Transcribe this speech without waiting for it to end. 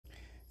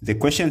The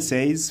question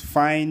says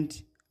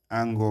find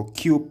angle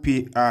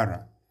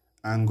QPR.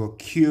 Angle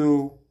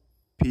QPR.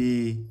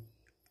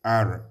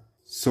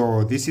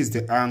 So this is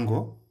the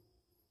angle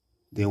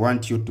they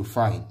want you to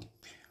find.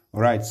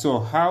 Alright, so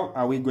how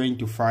are we going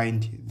to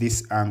find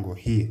this angle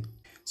here?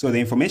 So the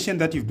information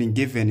that you've been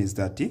given is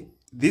that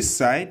this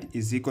side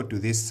is equal to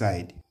this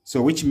side.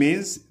 So which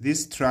means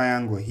this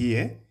triangle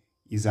here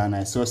is an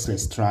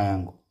isosceles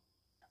triangle.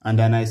 And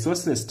an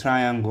isosceles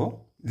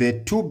triangle,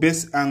 the two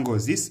base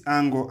angles, this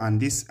angle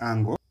and this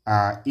angle,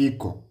 are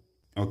equal.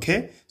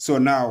 Okay? So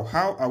now,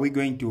 how are we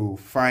going to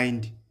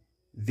find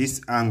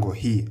this angle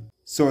here?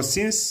 So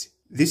since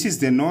this is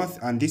the north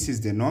and this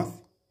is the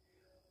north,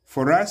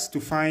 for us to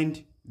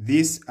find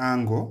this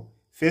angle,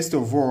 first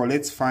of all,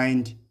 let's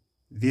find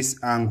this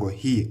angle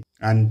here.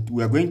 And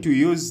we are going to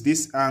use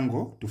this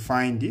angle to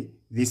find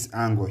this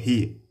angle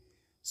here.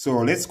 So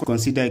let's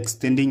consider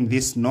extending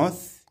this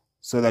north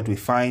so that we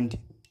find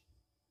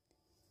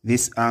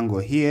this angle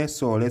here.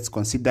 So let's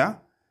consider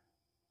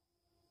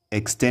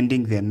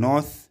extending the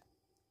north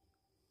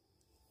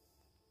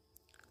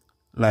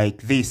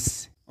like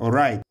this. All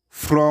right.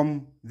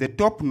 From the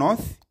top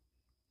north,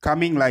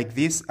 coming like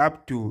this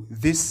up to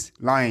this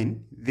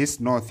line, this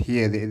north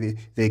here,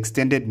 the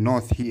extended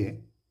north here,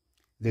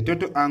 the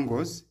total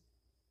angles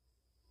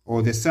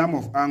or the sum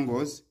of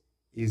angles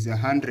is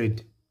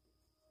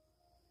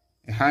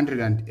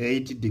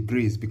 180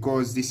 degrees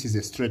because this is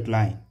a straight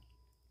line.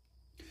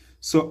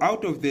 So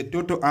out of the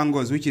total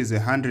angles, which is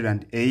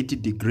 180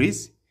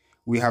 degrees,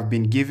 we have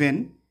been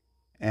given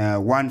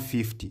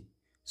 150.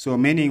 So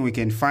meaning we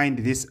can find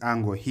this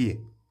angle here.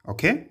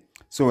 Okay?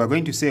 So we're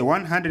going to say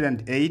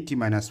 180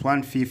 minus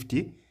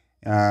 150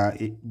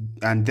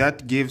 and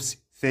that gives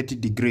 30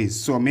 degrees.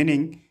 So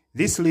meaning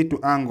this little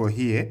angle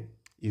here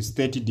is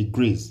 30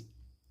 degrees.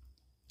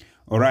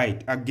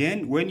 Alright,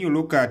 again, when you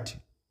look at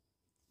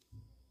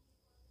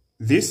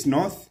this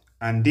north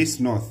and this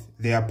north,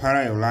 they are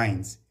parallel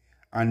lines.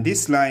 And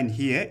this line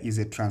here is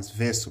a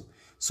transversal.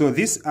 So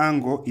this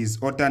angle is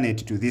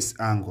alternate to this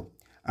angle.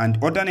 And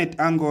alternate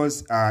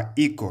angles are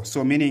equal.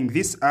 So meaning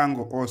this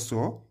angle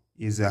also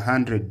is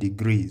 100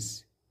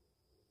 degrees.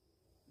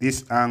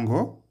 This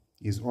angle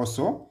is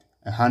also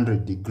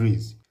 100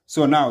 degrees.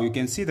 So now you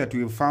can see that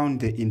we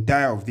found the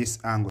entire of this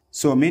angle.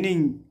 So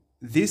meaning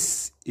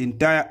this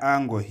entire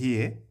angle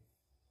here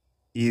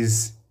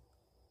is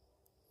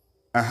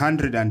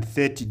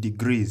 130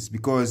 degrees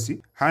because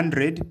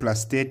 100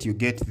 plus 30 you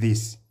get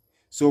this.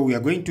 So we are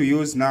going to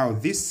use now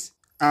this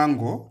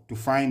angle to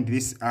find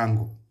this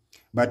angle.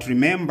 But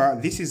remember,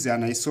 this is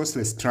an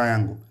isosceles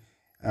triangle.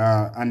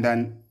 And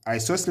an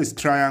isosceles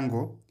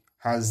triangle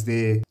has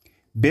the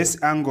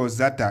base angles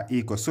that are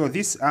equal. So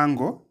this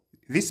angle,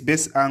 this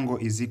base angle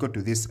is equal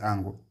to this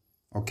angle.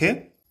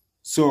 Okay?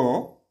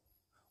 So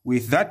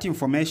with that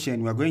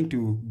information, we are going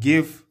to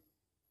give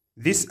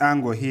this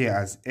angle here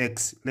as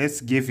x.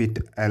 Let's give it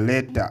a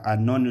letter, a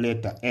known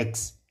letter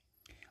x.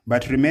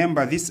 But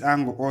remember, this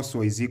angle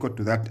also is equal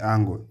to that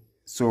angle.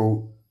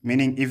 So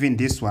meaning even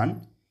this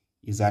one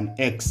is an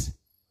x.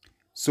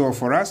 So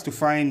for us to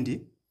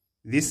find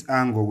this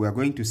angle, we are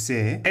going to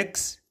say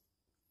x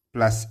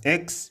plus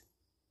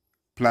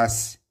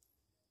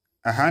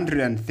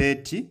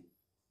 130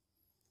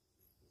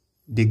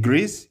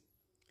 degrees.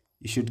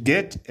 You should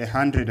get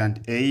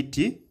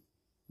 180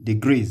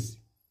 degrees.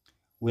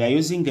 We are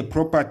using the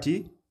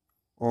property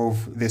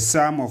of the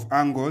sum of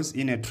angles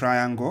in a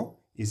triangle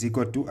is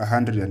equal to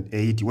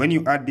 180. When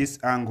you add this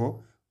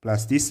angle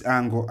plus this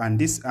angle and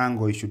this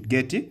angle, you should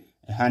get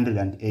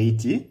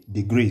 180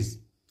 degrees.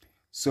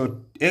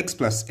 So x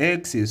plus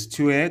x is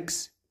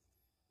 2x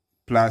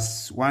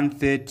plus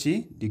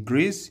 130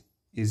 degrees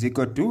is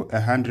equal to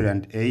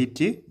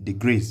 180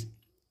 degrees.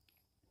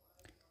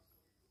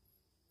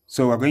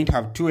 So we're going to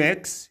have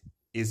 2x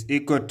is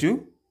equal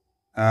to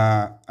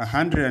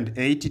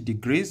 180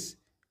 degrees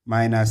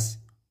minus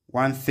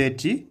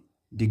 130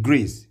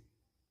 degrees.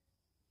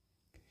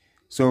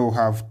 So we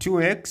have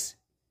 2x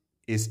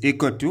is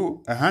equal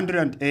to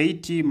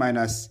 180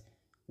 minus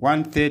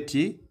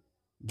 130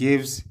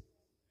 gives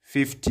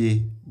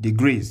 50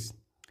 degrees.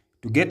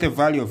 To get the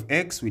value of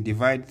x, we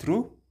divide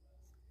through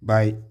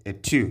by a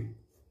 2.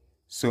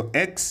 So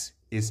x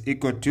is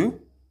equal to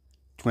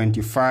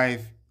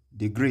 25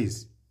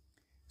 degrees.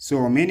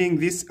 So meaning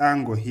this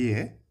angle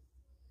here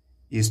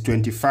is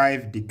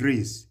 25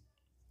 degrees.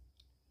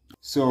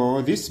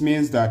 So this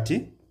means that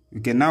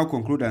we can now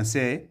conclude and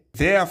say,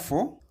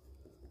 therefore,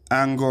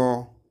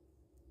 angle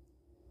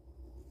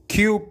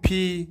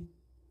QPR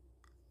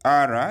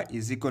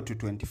is equal to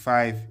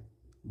 25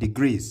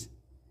 degrees.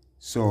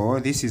 So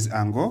this is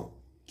angle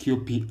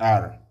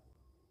QPR.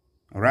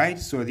 Alright,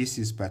 so this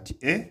is part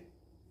A,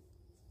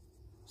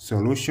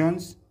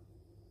 solutions.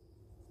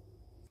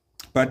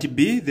 Part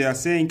B, they are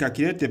saying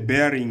calculate the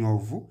bearing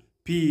of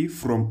P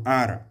from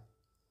R.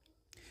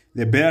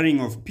 The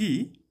bearing of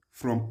P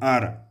from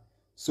R.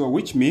 So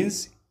which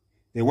means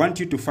they want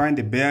you to find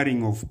the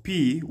bearing of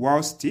P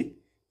whilst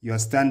you are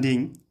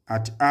standing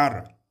at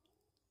R.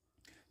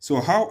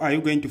 So how are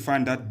you going to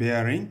find that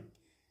bearing?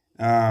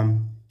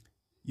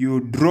 you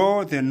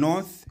draw the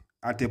north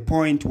at a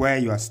point where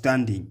you are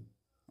standing.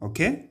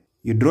 Okay?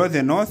 You draw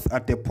the north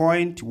at a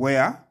point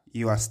where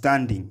you are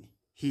standing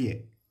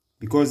here.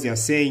 Because they are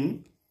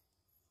saying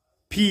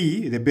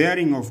P, the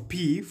bearing of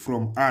P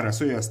from R.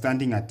 So you are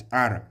standing at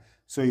R.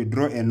 So you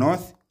draw a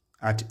north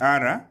at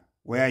R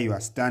where you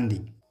are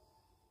standing.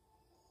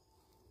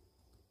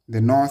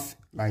 The north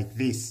like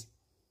this.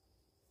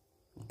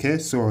 Okay,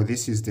 so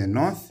this is the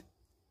north.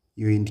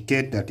 You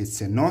indicate that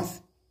it's a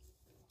north.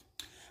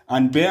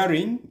 And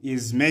bearing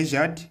is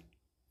measured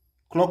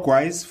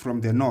clockwise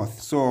from the north.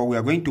 So we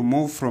are going to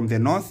move from the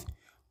north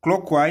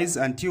clockwise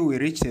until we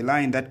reach the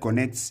line that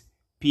connects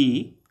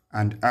P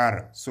and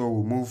R. So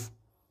we move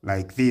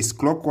like this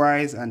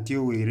clockwise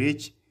until we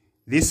reach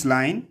this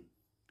line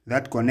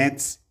that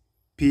connects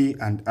P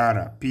and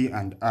R. P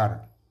and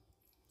R.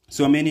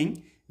 So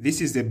meaning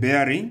this is the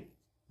bearing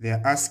they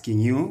are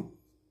asking you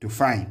to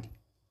find.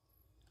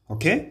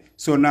 Okay?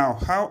 So now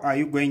how are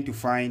you going to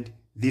find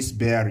this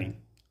bearing?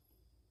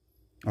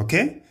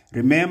 Okay?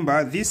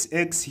 Remember this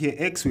x here,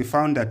 x we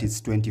found that it's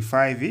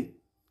 25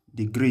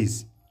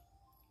 degrees.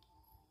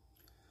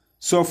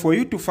 So for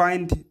you to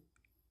find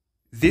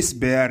this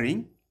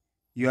bearing,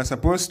 you are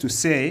supposed to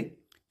say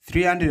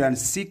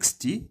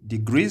 360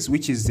 degrees,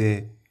 which is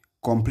the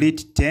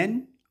complete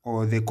 10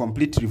 or the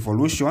complete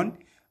revolution,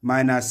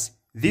 minus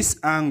this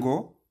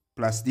angle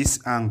plus this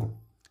angle.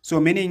 So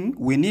meaning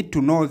we need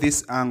to know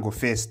this angle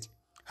first.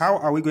 How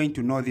are we going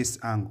to know this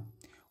angle?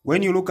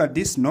 When you look at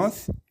this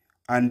north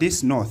and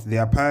this north, they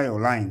are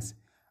parallel lines.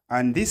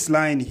 And this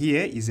line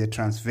here is a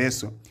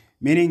transversal,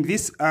 meaning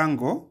this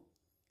angle,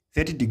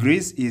 30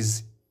 degrees,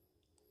 is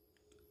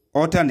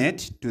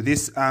alternate to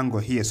this angle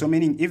here. So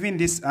meaning even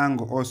this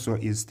angle also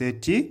is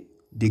 30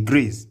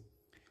 degrees.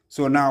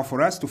 So now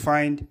for us to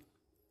find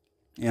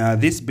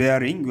this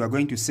bearing, we are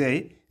going to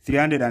say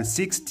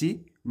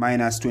 360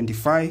 minus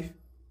 25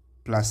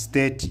 plus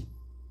 30.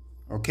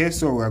 Okay,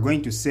 so we are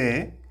going to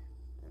say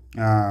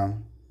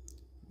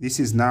this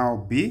is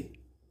now B,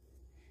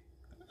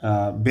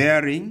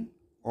 bearing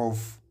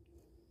of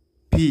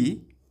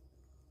P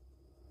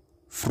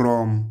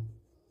from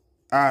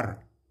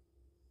R.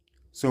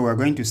 So we're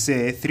going to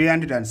say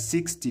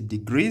 360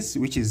 degrees,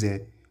 which is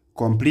a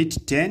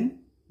complete 10,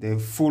 the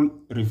full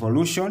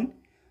revolution,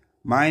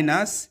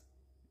 minus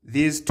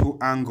these two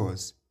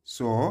angles.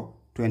 So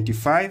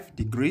 25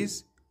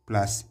 degrees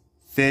plus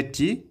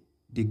 30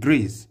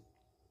 degrees.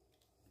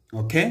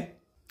 Okay?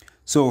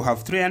 So we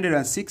have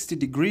 360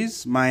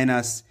 degrees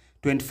minus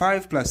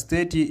 25 plus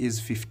 30 is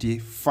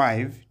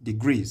 55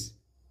 degrees.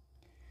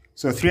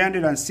 So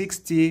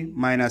 360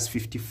 minus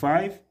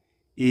 55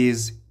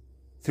 is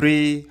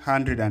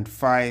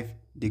 305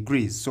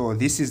 degrees. So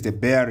this is the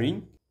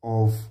bearing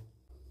of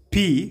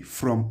P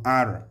from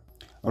R.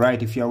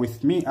 Alright, if you are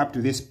with me up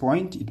to this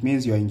point, it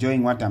means you are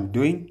enjoying what I'm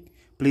doing.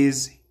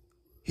 Please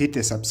hit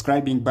the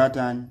subscribing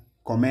button,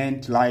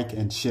 comment, like,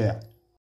 and share.